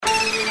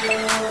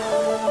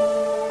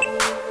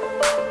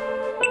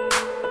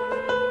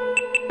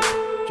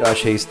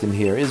Josh Hasten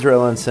here,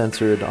 Israel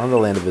Uncensored, on the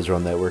Land of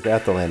Israel Network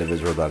at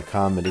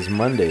thelandofisrael.com. It is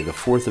Monday, the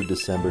 4th of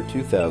December,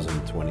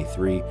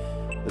 2023,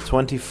 the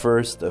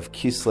 21st of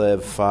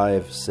Kislev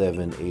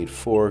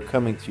 5784,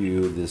 coming to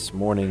you this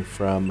morning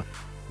from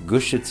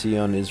Gush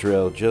Etzion,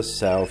 Israel, just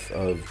south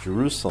of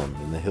Jerusalem,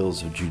 in the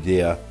hills of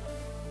Judea,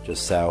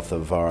 just south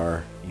of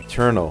our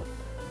eternal,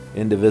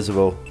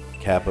 indivisible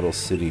capital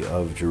city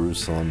of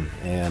Jerusalem.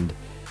 And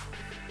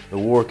the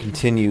war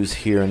continues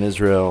here in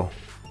Israel,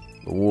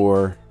 the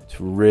war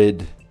to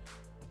rid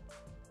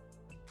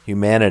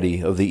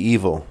humanity of the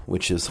evil,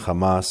 which is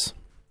Hamas.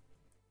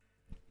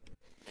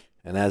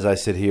 And as I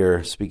sit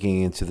here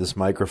speaking into this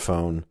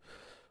microphone,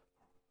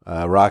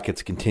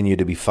 rockets continue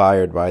to be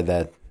fired by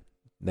that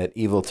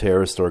evil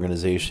terrorist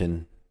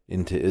organization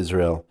into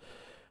Israel.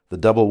 The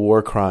double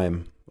war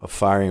crime of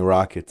firing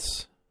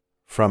rockets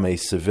from a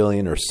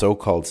civilian or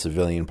so-called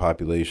civilian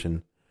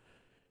population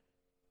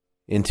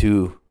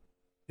into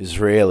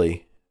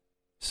Israeli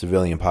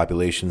civilian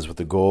populations with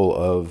the goal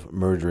of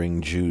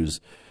murdering Jews.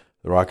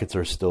 The rockets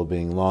are still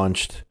being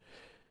launched.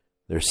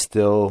 There's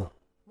still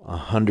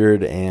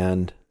 100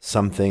 and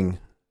something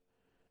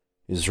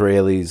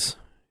Israelis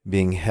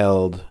being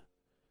held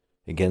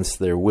against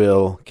their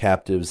will,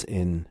 captives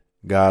in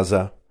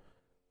Gaza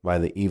by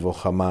the evil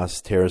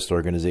Hamas terrorist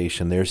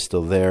organization. They're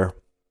still there.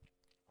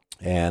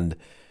 And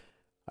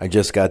I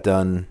just got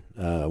done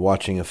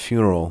watching a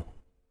funeral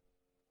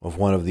of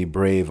one of the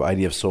brave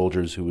IDF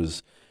soldiers who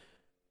was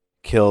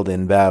killed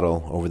in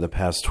battle over the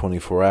past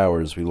 24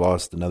 hours. We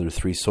lost another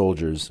 3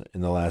 soldiers in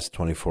the last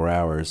 24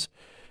 hours.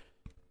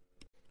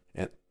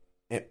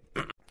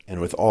 And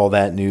with all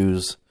that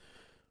news,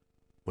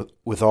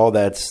 with all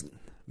that's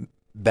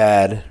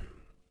bad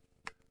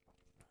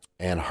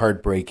and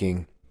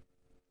heartbreaking,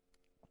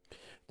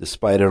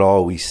 despite it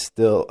all, we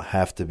still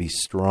have to be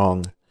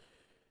strong.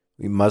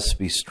 We must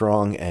be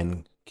strong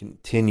and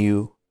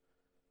continue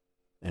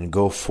and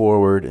go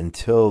forward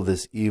until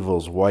this evil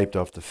is wiped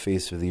off the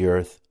face of the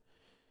earth.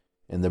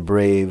 And the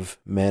brave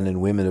men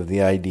and women of the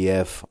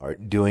IDF are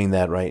doing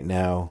that right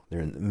now. They're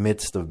in the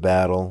midst of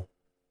battle,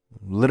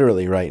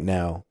 literally right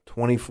now,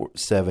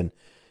 24/7,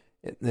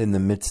 in the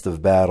midst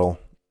of battle.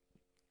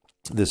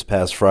 This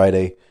past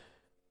Friday,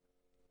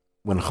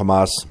 when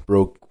Hamas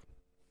broke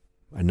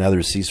another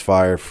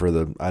ceasefire for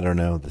the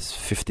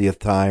 50th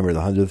time or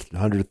the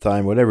 100th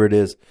time, whatever it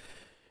is,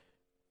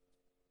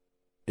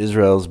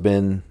 Israel's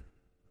been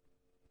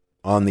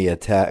on the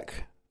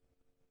attack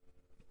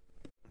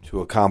to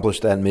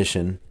accomplish that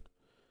mission.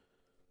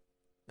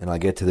 And I'll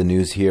get to the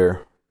news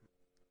here,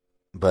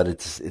 but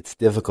it's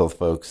difficult,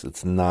 folks.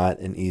 It's not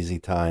an easy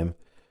time.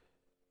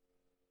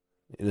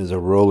 It is a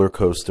roller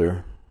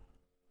coaster,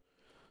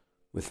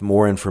 with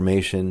more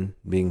information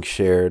being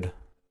shared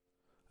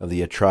of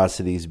the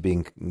atrocities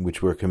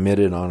which were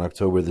committed on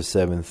October the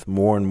 7th,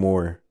 more and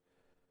more.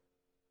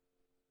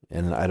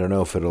 And I don't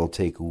know if it'll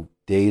take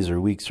days or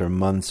weeks or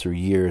months or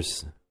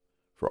years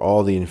for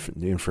all the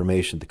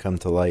information to come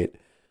to light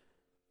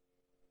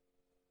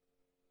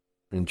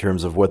in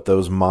terms of what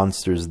those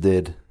monsters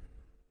did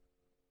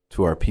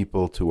to our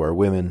people, to our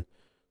women,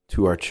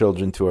 to our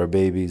children, to our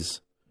babies.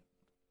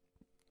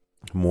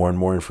 More and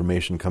more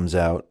information comes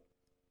out.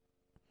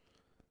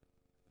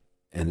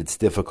 And it's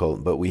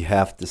difficult, but we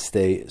have to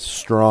stay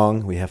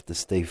strong. We have to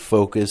stay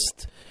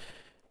focused.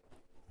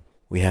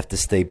 We have to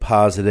stay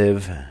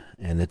positive,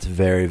 and it's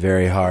very,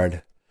 very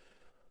hard.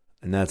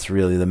 And that's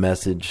really the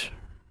message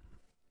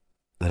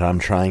that I'm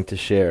trying to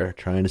share,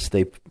 trying to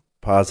stay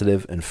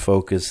positive and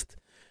focused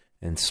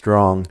and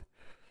strong.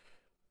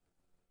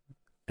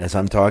 As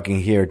I'm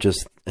talking here,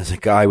 just as a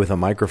guy with a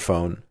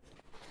microphone,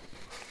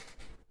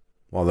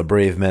 while the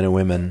brave men and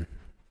women,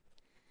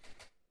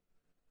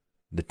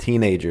 the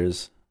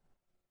teenagers,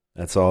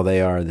 that's all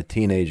they are, the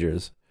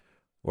teenagers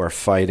who are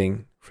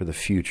fighting for the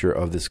future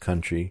of this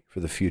country, for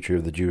the future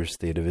of the Jewish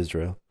state of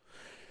Israel.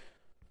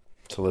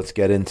 So let's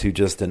get into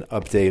just an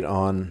update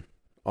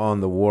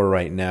on the war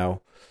right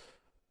now.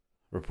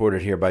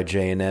 Reported here by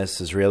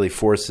JNS, Israeli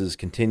forces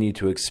continue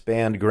to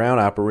expand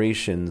ground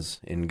operations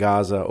in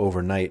Gaza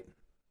overnight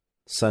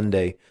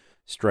Sunday,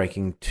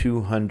 striking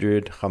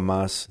 200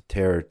 Hamas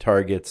terror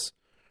targets,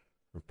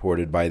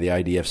 reported by the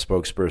IDF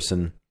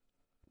spokesperson.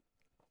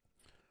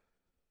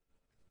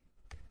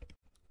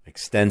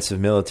 Extensive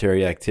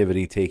military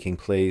activity taking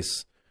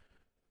place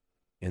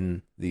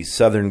in the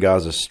southern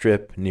Gaza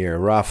Strip near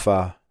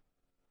Rafah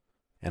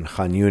and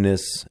Khan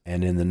Yunis,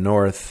 and in the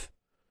north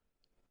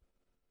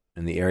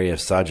in the area of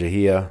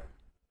Sajahiyah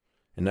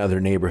and other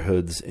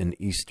neighborhoods in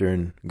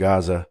eastern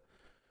Gaza.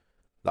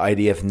 The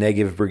IDF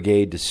Negev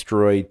Brigade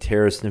destroyed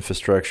terrorist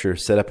infrastructure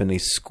set up in a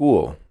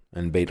school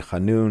in Beit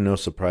Hanun. No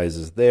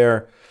surprises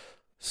there.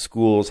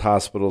 Schools,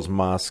 hospitals,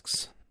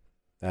 mosques.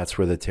 That's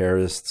where the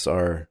terrorists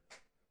are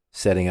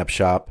setting up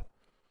shop.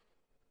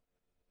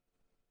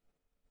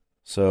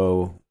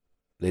 So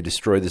they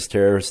destroyed this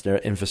terrorist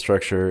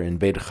infrastructure in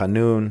Beit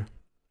Hanun,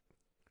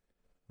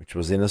 which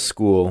was in a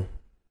school,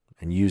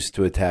 and used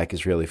to attack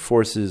Israeli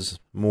forces.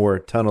 More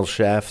tunnel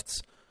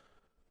shafts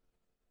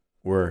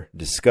were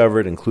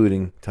discovered,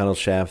 including tunnel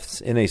shafts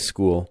in a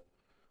school,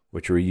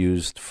 which were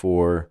used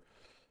for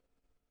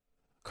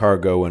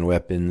cargo and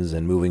weapons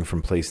and moving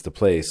from place to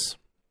place.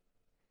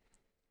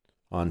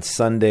 On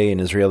Sunday, an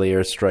Israeli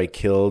airstrike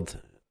killed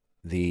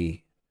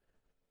a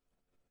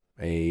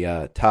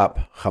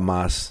top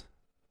Hamas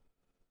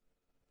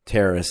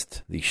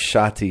terrorist, the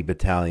Shati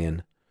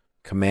battalion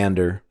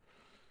commander.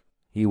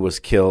 He was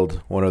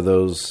killed,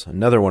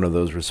 another one of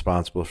those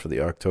responsible for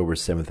the October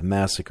 7th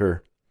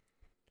massacre.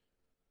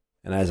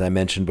 And as I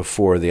mentioned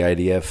before, the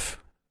IDF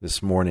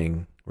this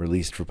morning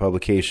released for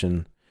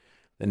publication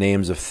the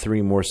names of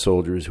 3 more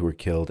soldiers who were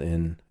killed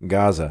in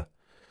Gaza.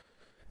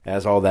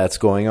 As all that's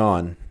going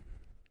on,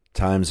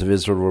 Times of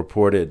Israel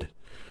reported,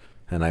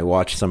 and I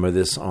watched some of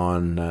this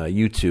on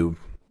YouTube,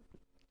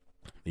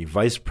 the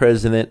Vice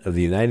President of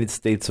the United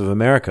States of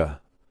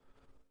America,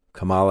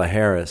 Kamala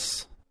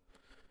Harris,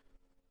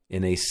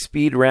 in a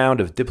speed round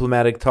of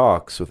diplomatic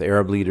talks with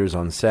Arab leaders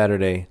on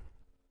Saturday,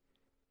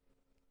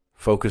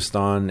 focused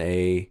on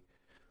the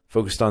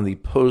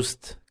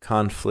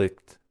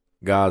post-conflict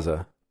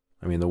Gaza.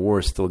 I mean, the war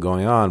is still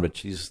going on, but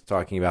she's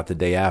talking about the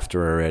day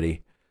after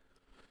already.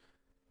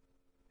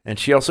 And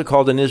she also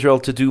called on Israel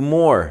to do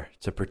more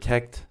to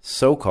protect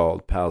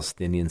so-called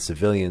Palestinian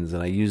civilians.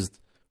 And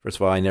first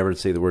of all, I never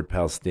say the word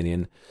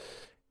Palestinian.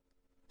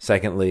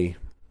 Secondly,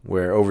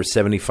 where over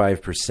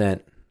 75%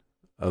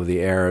 of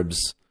the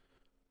Arabs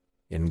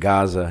in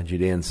Gaza,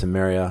 Judea and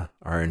Samaria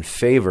are in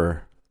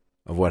favor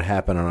of what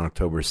happened on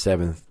October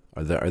 7th.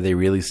 Are they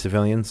really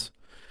civilians?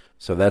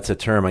 So that's a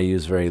term I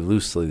use very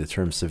loosely, the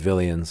term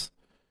civilians.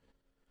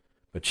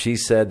 But she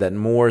said that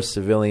more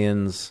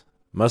civilians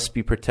must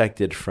be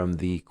protected from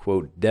the,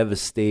 quote,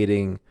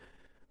 devastating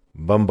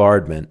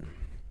bombardment.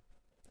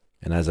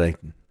 And as I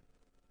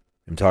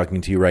am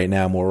talking to you right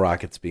now, more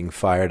rockets being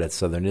fired at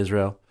southern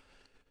Israel.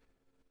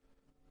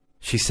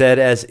 She said,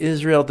 as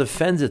Israel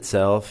defends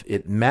itself,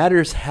 it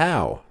matters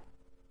how.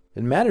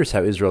 It matters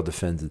how Israel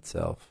defends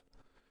itself.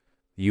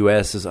 The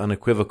U.S. is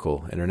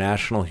unequivocal.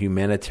 International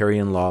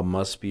humanitarian law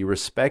must be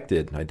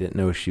respected. I didn't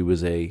know she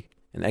was an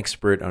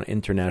expert on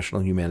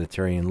international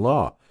humanitarian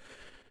law.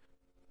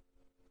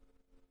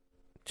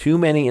 Too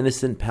many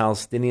innocent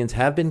Palestinians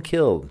have been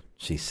killed,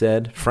 she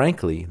said.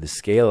 Frankly, the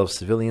scale of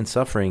civilian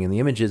suffering and the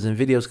images and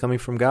videos coming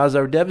from Gaza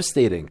are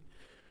devastating.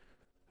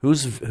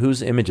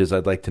 Whose images,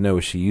 I'd like to know,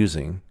 is she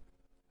using?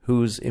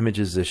 Whose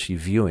images is she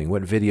viewing?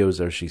 What videos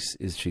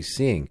is she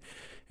seeing?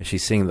 Is she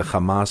seeing the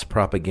Hamas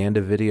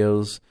propaganda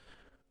videos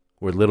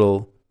where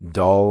little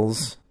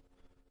dolls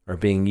are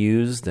being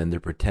used and they're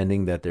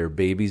pretending that their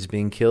baby's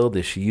being killed?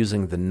 Is she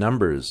using the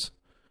numbers,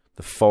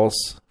 the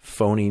false,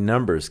 phony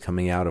numbers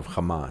coming out of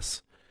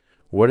Hamas?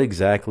 What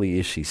exactly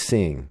is she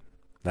seeing?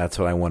 That's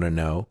what I want to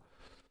know.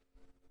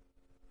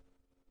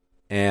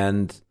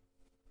 And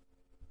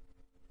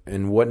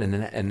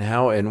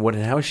how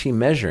is she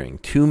measuring?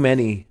 Too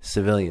many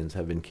civilians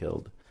have been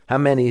killed. How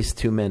many is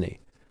too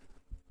many?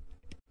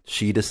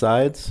 She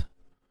decides.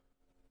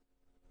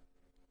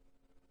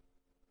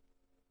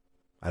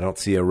 I don't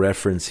see a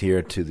reference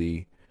here to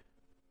the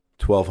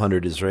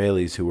 1,200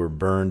 Israelis who were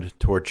burned,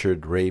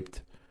 tortured,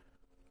 raped,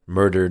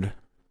 murdered.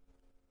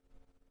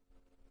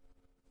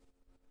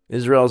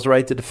 Israel's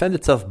right to defend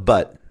itself,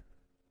 but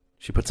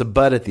she puts a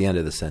but at the end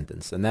of the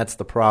sentence, and that's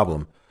the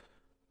problem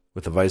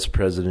with the Vice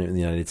President of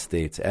the United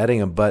States,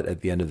 adding a but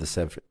at the end of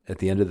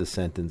the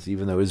sentence,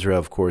 even though Israel,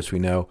 of course, we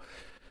know,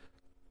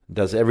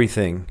 does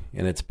everything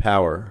in its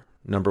power.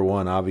 Number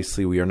one,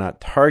 obviously, we are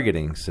not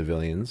targeting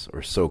civilians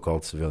or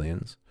so-called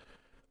civilians.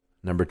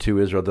 Number two,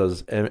 Israel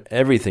does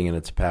everything in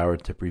its power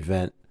to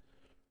prevent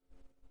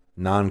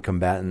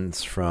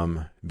non-combatants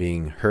from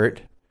being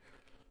hurt.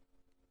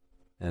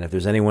 And if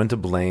there's anyone to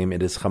blame,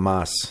 it is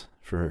Hamas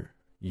for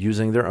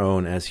using their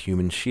own as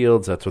human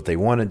shields. That's what they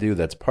want to do.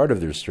 That's part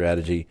of their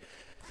strategy.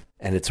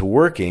 And it's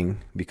working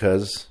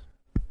because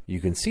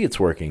you can see it's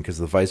working because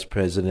the Vice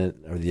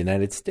President of the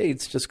United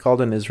States just called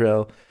on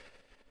Israel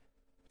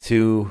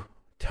to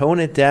tone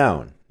it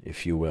down,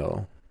 if you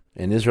will.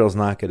 And Israel's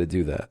not going to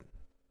do that.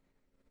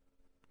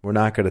 We're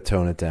not going to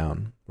tone it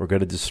down. We're going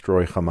to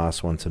destroy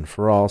Hamas once and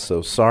for all.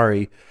 So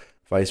sorry,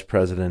 Vice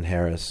President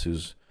Harris,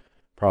 who's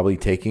probably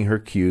taking her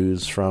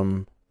cues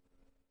from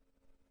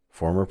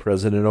former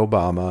President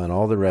Obama and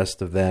all the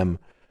rest of them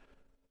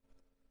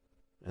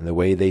and the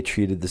way they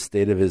treated the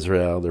state of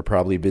Israel. They're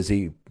probably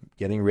busy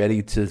getting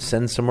ready to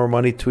send some more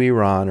money to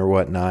Iran or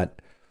whatnot.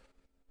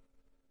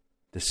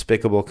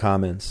 Despicable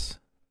comments.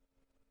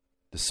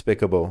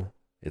 Despicable.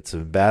 It's a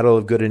battle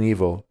of good and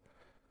evil.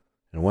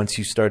 And once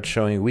you start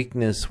showing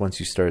weakness, once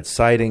you start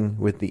siding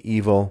with the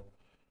evil,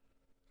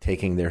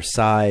 taking their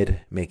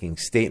side, making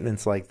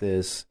statements like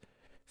this,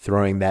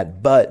 throwing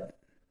that but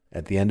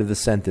at the end of the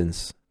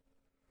sentence,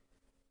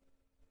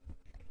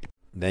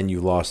 then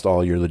you lost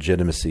all your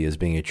legitimacy as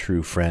being a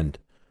true friend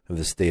of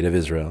the state of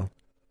Israel.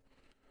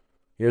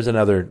 Here's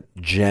another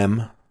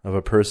gem of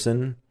a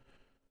person.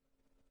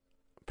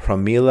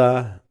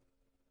 Pramila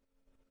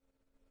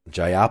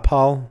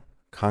Jayapal,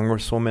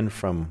 Congresswoman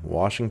from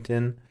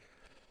Washington.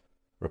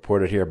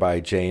 reported here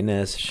by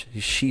JNS,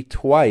 she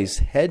twice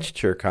hedged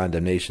her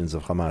condemnations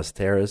of Hamas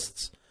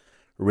terrorists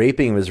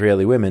raping of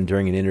Israeli women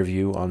during an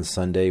interview on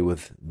Sunday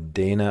with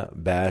Dana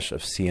Bash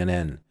of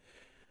CNN.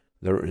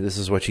 This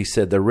is what she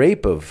said. The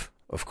rape of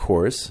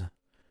course.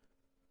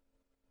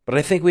 But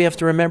I think we have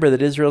to remember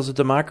that Israel's a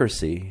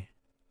democracy,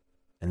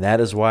 and that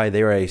is why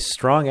they are a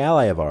strong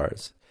ally of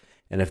ours.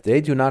 And if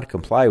they do not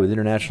comply with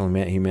international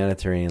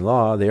humanitarian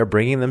law, they are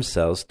bringing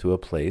themselves to a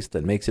place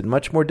that makes it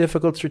much more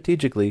difficult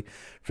strategically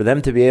for them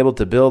to be able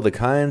to build the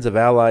kinds of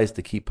allies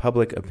to keep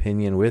public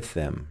opinion with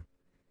them.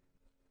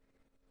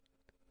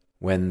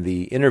 When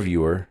the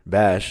interviewer,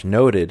 Bash,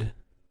 noted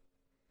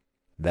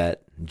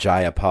that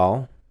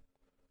Jayapal,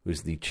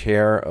 who's the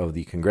chair of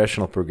the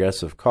Congressional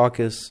Progressive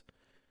Caucus,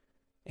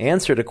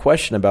 answered a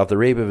question about the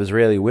rape of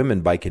Israeli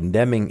women by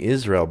condemning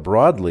Israel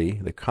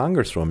broadly, the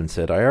congresswoman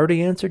said, "I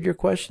already answered your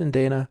question,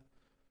 Dana."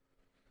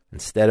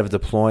 Instead of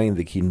deploying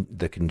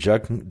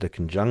the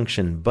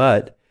conjunction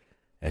 "but,"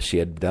 as she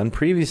had done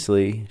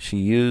previously, she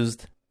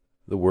used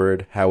the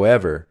word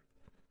 "however."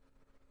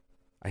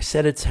 I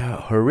said it's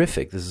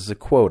horrific. This is a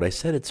quote. I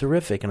said it's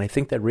horrific, and I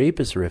think that rape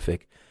is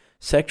horrific.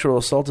 Sexual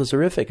assault is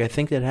horrific. I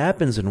think that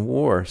happens in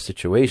war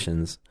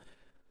situations.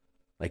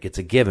 Like it's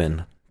a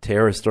given.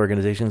 Terrorist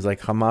organizations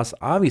like Hamas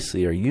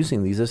obviously are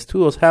using these as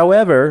tools.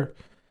 However,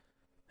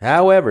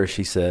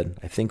 she said,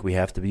 I think we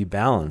have to be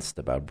balanced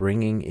about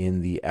bringing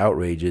in the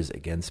outrages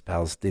against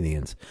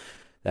Palestinians.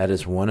 That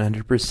is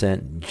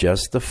 100%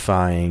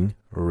 justifying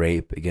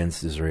rape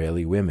against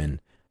Israeli women.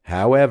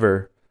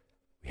 However,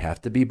 we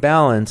have to be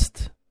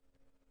balanced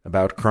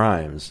about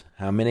crimes.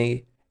 How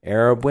many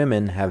Arab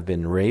women have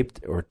been raped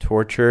or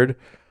tortured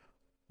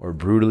or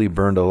brutally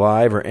burned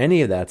alive or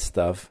any of that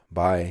stuff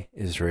by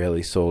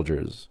Israeli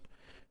soldiers?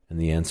 And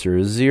the answer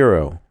is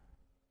 0.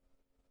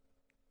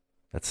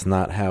 That's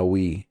not how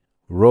we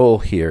roll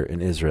here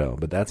in Israel,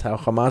 but that's how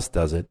Hamas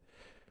does it.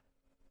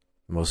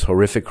 The most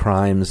horrific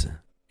crimes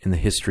in the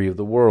history of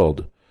the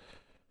world.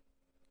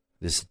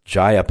 This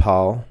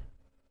Jayapal,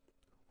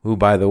 who,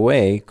 by the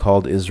way,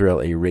 called Israel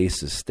a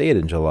racist state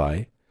in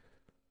July,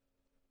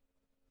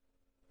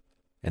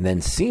 and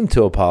then seemed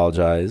to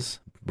apologize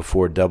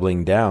before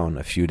doubling down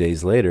a few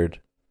days later,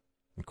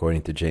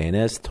 according to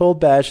JNS,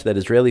 told Bash that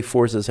Israeli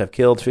forces have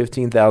killed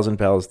 15,000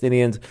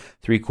 Palestinians,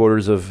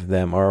 3/4 of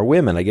them are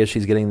women. I guess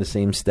she's getting the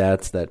same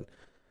stats that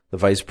the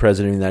Vice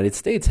President of the United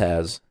States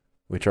has,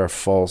 which are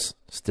false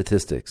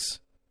statistics.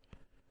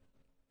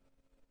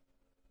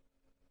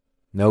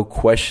 No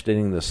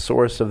questioning the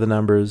source of the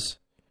numbers.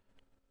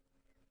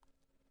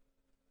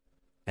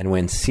 And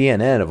when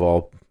CNN, of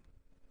all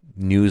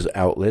news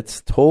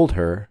outlets, told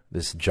her,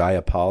 this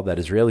Jayapal, that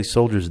Israeli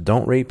soldiers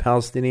don't rape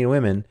Palestinian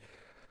women,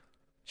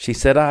 she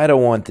said, I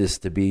don't want this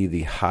to be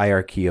the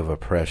hierarchy of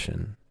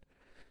oppression.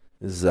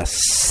 This is a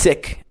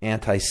sick,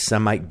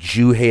 anti-Semite,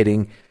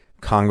 Jew-hating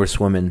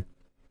congresswoman.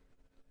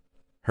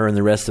 Her and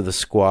the rest of the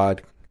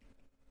squad,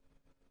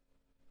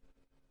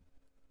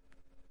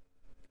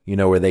 you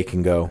know where they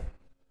can go.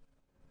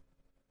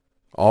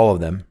 All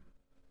of them.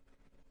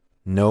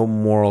 No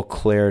moral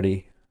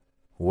clarity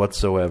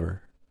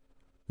whatsoever.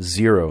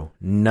 0.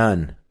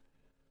 None.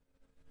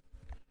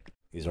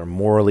 These are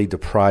morally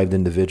deprived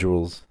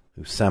individuals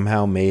who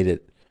somehow made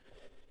it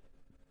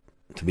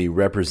to be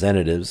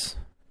representatives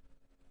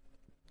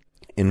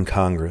in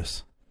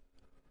Congress.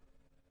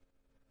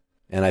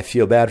 And I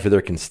feel bad for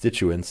their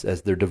constituents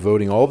as they're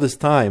devoting all this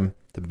time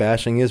to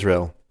bashing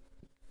Israel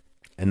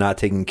and not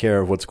taking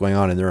care of what's going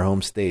on in their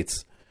home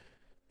states,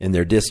 in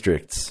their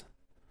districts.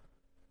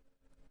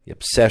 The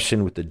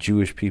obsession with the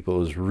Jewish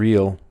people is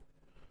real.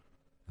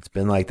 It's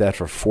been like that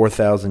for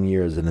 4,000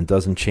 years, and it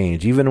doesn't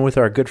change. Even with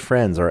our good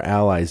friends, our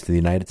allies to the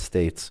United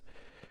States,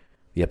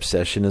 the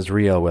obsession is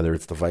real, whether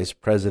it's the vice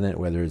president,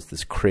 whether it's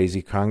this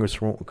crazy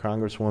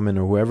congresswoman,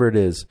 or whoever it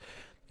is,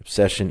 the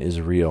obsession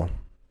is real.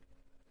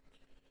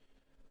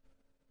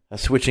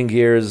 Switching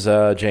gears,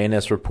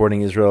 JNS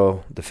reporting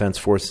Israel Defense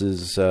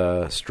Forces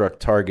struck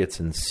targets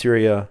in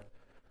Syria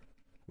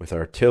with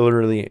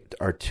artillery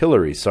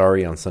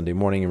on Sunday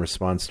morning in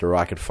response to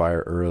rocket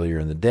fire earlier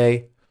in the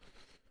day.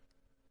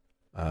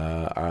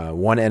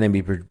 One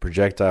enemy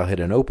projectile hit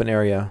an open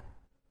area.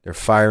 They're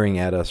firing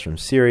at us from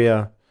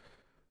Syria,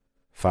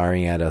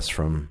 firing at us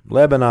from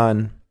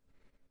Lebanon.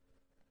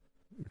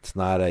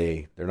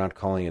 They're not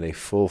calling it a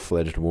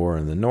full-fledged war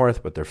in the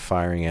north, but they're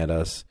firing at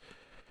us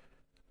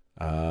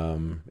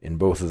from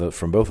both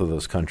of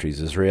those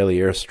countries. Israeli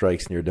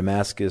airstrikes near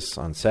Damascus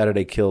on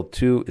Saturday killed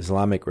 2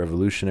 Islamic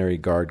Revolutionary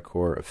Guard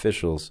Corps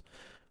officials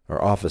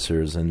or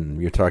officers,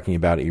 and you're talking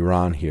about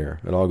Iran here.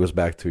 It all goes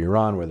back to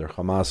Iran, whether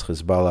Hamas,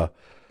 Hezbollah,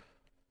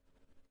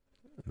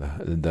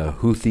 the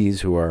Houthis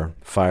who are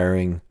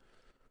firing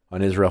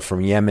on Israel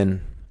from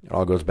Yemen. It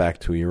all goes back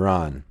to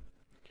Iran.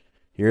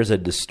 Here's a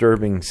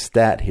disturbing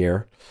stat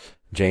here.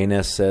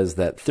 JNS says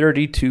that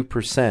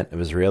 32% of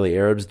Israeli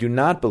Arabs do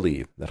not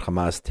believe that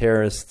Hamas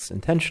terrorists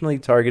intentionally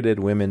targeted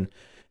women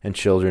and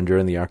children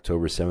during the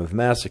October 7th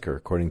massacre,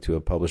 according to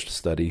a published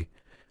study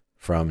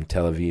from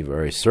Tel Aviv,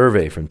 or a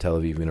survey from Tel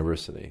Aviv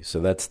University. So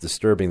that's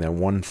disturbing that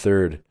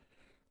 1/3,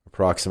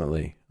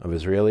 approximately, of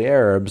Israeli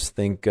Arabs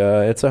think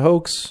it's a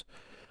hoax.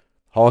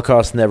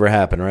 Holocaust never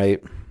happened,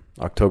 right?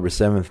 October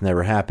 7th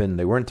never happened.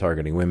 They weren't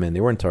targeting women.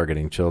 They weren't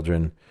targeting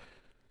children.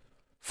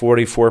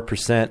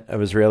 44%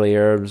 of Israeli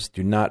Arabs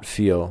do not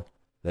feel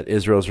that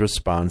Israel's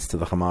response to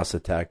the Hamas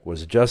attack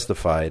was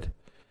justified,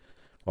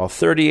 while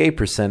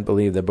 38%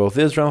 believe that both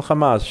Israel and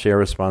Hamas share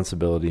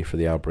responsibility for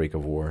the outbreak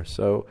of war.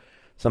 So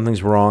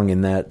something's wrong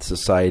in that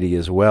society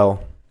as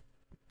well.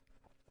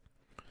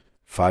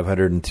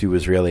 502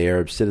 Israeli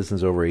Arab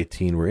citizens over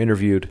 18 were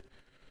interviewed.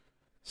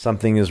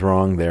 Something is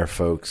wrong there,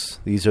 folks.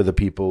 These are the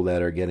people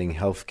that are getting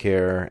health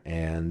care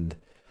and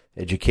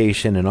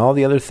education and all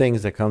the other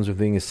things that comes with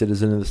being a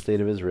citizen of the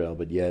state of Israel.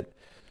 But yet,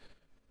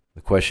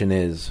 the question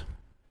is,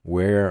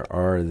 where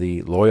are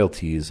the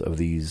loyalties of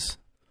these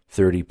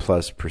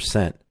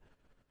 30+%?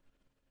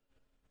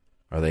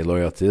 Are they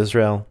loyal to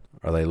Israel?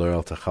 Are they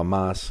loyal to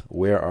Hamas?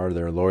 Where are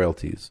their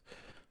loyalties?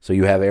 So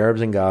you have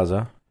Arabs in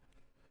Gaza,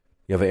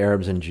 you have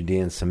Arabs in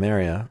Judea and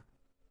Samaria,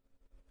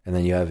 and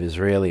then you have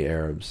Israeli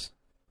Arabs.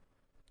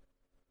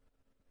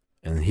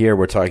 And here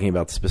we're talking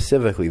about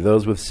specifically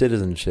those with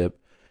citizenship,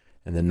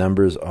 and the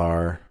numbers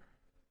are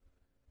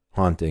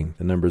haunting.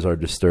 The numbers are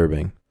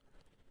disturbing.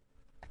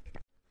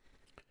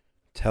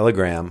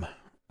 Telegram.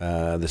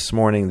 This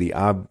morning, the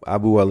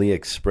Abu Ali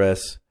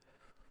Express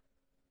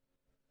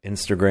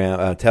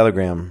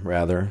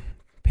Telegram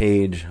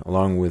page,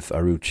 along with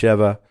Arut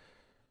Sheva,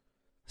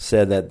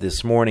 said that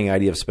this morning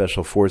IDF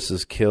Special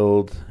Forces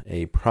killed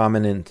a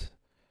prominent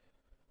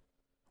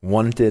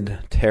wanted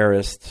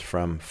terrorist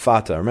from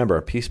Fatah. Remember,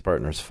 our peace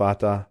partners,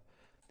 Fatah,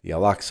 the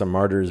Al-Aqsa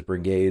Martyrs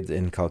Brigade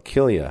in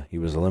Qalqilia. He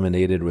was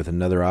eliminated with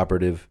another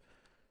operative.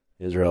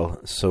 Israel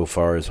so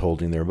far is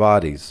holding their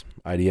bodies.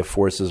 IDF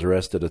forces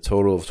arrested a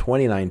total of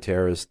 29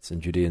 terrorists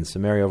in Judea and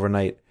Samaria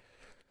overnight.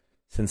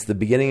 Since the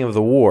beginning of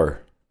the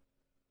war,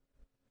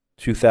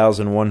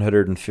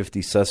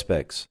 2,150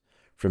 suspects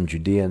from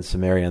Judea and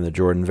Samaria and the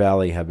Jordan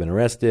Valley have been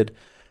arrested.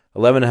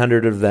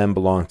 1,100 of them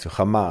belong to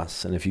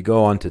Hamas. And if you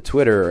go onto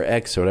Twitter or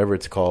X or whatever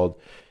it's called,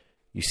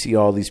 you see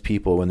all these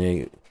people, when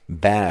they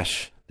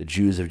bash the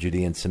Jews of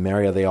Judea and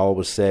Samaria, they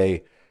always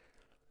say,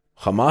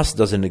 Hamas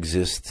doesn't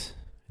exist.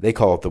 They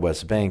call it the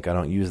West Bank. I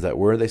don't use that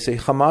word. They say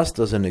Hamas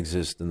doesn't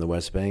exist in the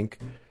West Bank.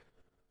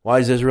 Why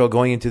is Israel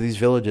going into these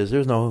villages?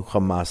 There's no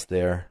Hamas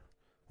there.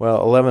 Well,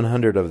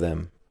 1,100 of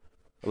them,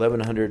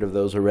 1,100 of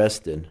those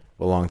arrested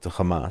belong to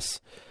Hamas.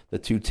 The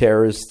two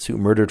terrorists who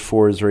murdered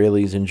 4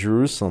 Israelis in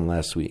Jerusalem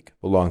last week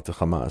belong to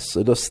Hamas.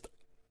 So just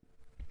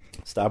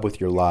stop with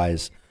your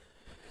lies.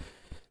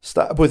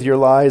 Stop with your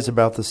lies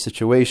about the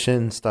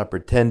situation. Stop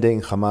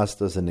pretending Hamas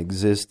doesn't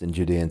exist in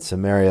Judea and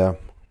Samaria.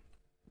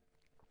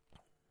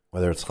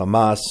 Whether it's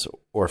Hamas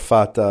or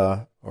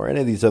Fatah or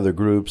any of these other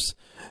groups,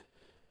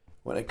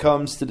 when it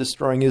comes to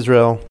destroying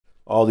Israel,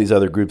 all these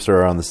other groups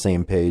are on the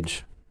same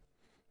page.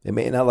 They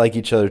may not like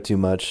each other too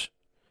much.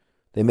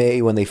 They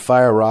may, when they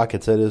fire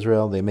rockets at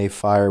Israel, they may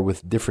fire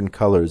with different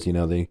colors. I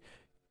don't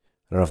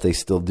know if they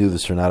still do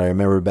this or not. I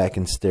remember back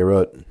in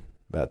Sderot,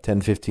 about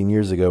 10, 15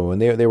 years ago, when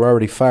they were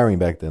already firing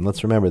back then.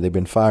 Let's remember, they've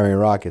been firing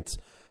rockets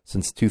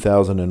since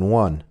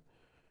 2001.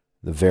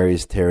 The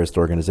various terrorist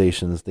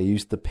organizations, they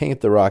used to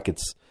paint the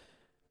rockets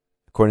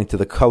according to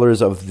the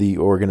colors of the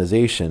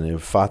organization.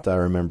 And Fatah, I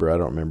don't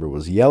remember,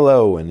 was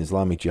yellow, and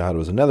Islamic Jihad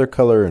was another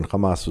color, and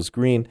Hamas was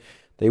green.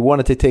 They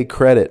wanted to take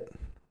credit.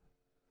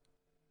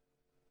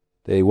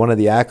 They wanted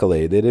the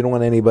accolade. They didn't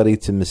want anybody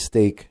to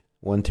mistake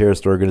one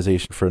terrorist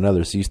organization for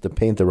another. So they used to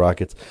paint the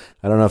rockets.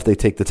 I don't know if they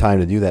take the time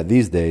to do that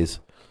these days.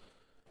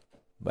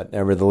 But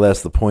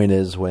nevertheless, the point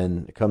is,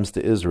 when it comes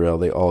to Israel,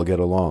 they all get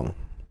along.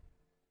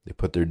 They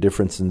put their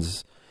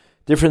differences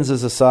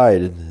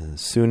aside,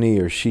 Sunni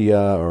or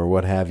Shia or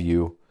what have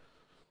you,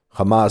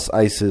 Hamas,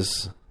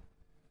 ISIS.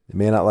 They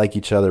may not like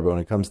each other, but when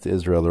it comes to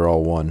Israel, they're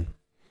all one.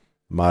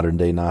 Modern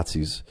day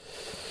Nazis.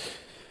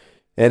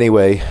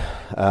 Anyway,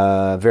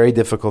 very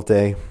difficult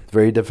day,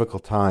 very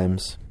difficult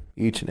times.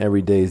 Each and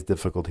every day is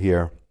difficult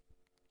here.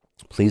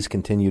 Please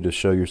continue to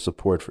show your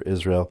support for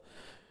Israel,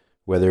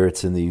 whether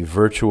it's in the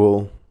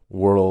virtual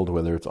world,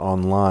 whether it's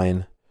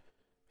online.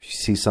 If you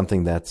see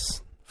something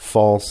that's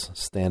false,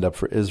 stand up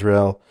for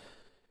Israel.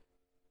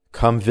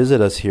 Come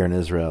visit us here in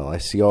Israel. I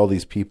see all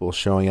these people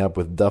showing up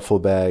with duffel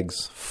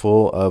bags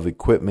full of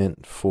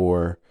equipment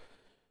for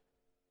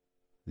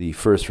the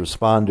first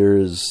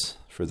responders,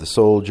 for the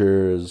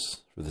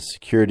soldiers, for the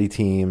security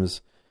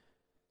teams.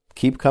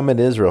 Keep coming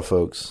to Israel,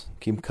 folks.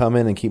 Keep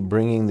coming and keep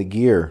bringing the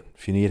gear.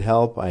 If you need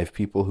help, I have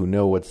people who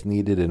know what's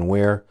needed and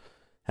where.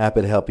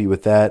 Happy to help you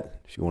with that.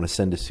 If you want to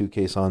send a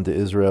suitcase on to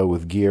Israel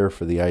with gear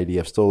for the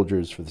IDF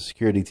soldiers, for the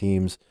security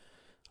teams,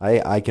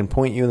 I can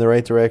point you in the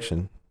right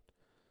direction.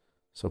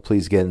 So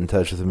please get in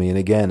touch with me. And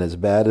again, as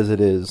bad as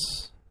it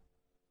is,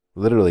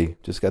 literally,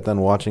 just got done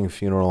watching a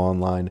funeral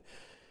online.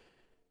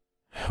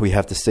 We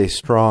have to stay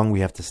strong. We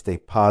have to stay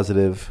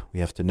positive. We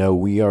have to know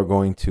we are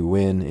going to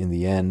win in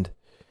the end.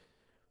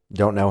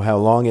 Don't know how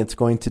long it's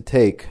going to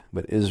take,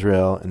 but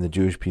Israel and the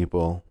Jewish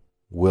people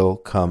will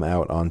come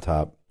out on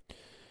top.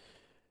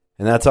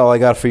 And that's all I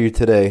got for you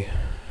today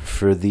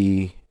for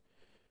the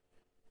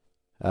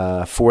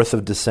 4th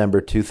of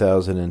December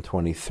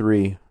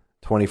 2023,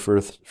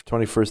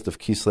 21st of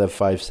Kislev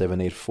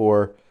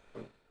 5784,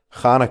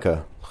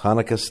 Hanukkah.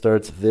 Hanukkah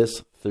starts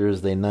this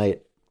Thursday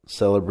night,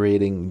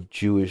 celebrating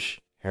Jewish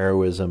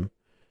heroism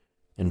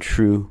and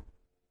true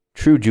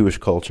Jewish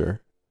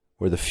culture,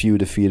 where the few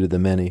defeated the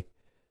many.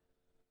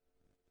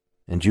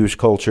 And Jewish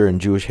culture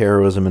and Jewish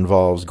heroism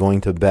involves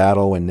going to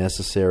battle when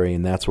necessary,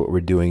 and that's what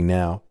we're doing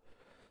now.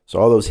 So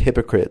all those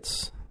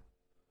hypocrites,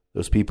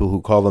 those people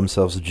who call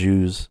themselves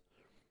Jews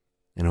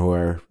and who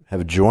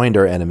have joined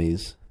our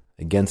enemies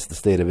against the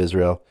state of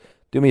Israel,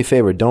 do me a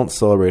favor, don't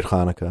celebrate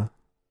Hanukkah,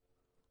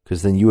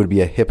 because then you would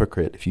be a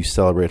hypocrite if you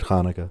celebrate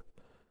Hanukkah,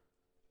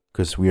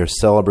 because we are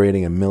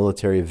celebrating a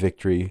military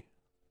victory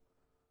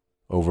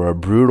over a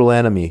brutal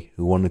enemy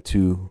who wanted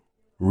to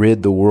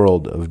rid the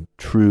world of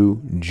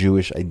true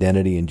Jewish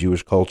identity and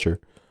Jewish culture.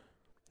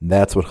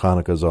 That's what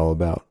Hanukkah is all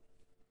about.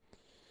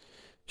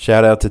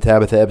 Shout out to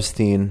Tabitha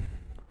Epstein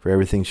for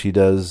everything she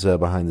does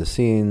behind the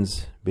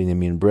scenes.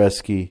 Benjamin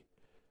Bresky,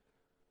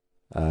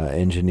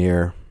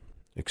 engineer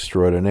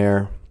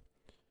extraordinaire.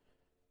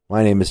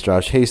 My name is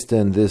Josh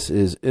Hasten. This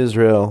is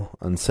Israel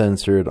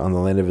Uncensored on the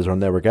Land of Israel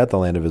Network at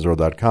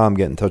thelandofisrael.com.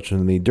 Get in touch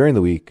with me during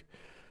the week.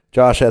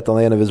 Josh at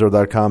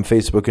thelandofisrael.com,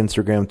 Facebook,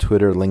 Instagram,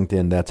 Twitter,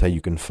 LinkedIn. That's how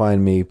you can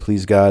find me.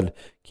 Please, God,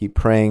 keep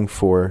praying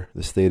for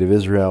the state of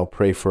Israel.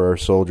 Pray for our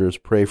soldiers.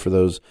 Pray for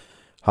those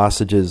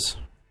hostages,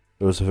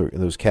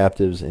 those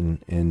captives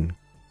in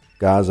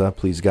Gaza.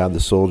 Please, God, the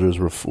soldiers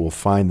will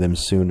find them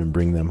soon and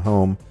bring them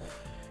home.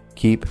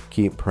 Keep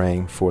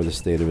praying for the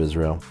state of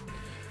Israel.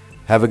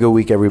 Have a good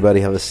week, everybody.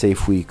 Have a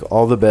safe week.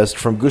 All the best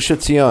from Gush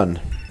Etzion,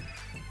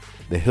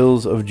 the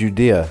hills of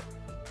Judea,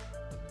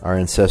 our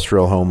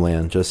ancestral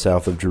homeland just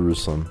south of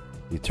Jerusalem,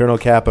 the eternal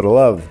capital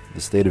of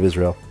the state of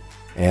Israel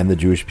and the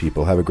Jewish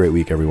people. Have a great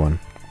week, everyone.